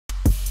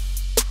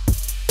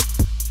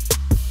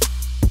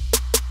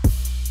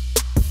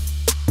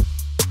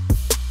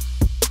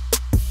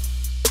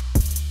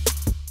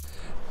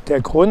Der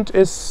Grund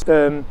ist,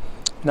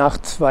 nach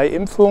 2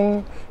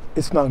 Impfungen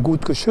ist man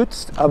gut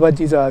geschützt, aber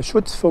dieser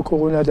Schutz vor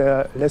Corona,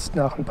 der lässt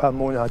nach ein paar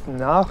Monaten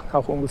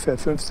nach ungefähr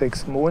 5,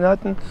 6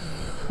 Monaten.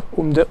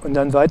 Und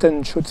dann weiter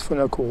einen Schutz von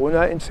einer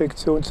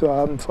Corona-Infektion zu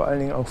haben, vor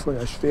allen Dingen auch von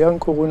einer schweren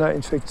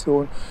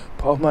Corona-Infektion,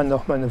 braucht man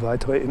nochmal eine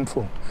weitere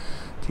Impfung.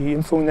 Die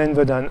Impfung nennen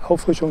wir dann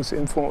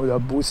Auffrischungsimpfung oder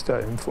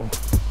Boosterimpfung.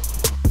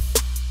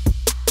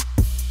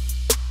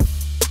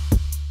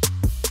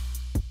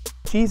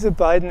 Diese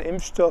beiden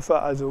Impfstoffe,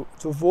 also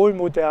sowohl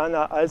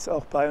Moderna als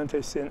auch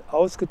BioNTech, sind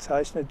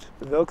ausgezeichnet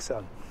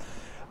wirksam,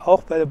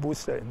 auch bei der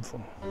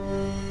Boosterimpfung.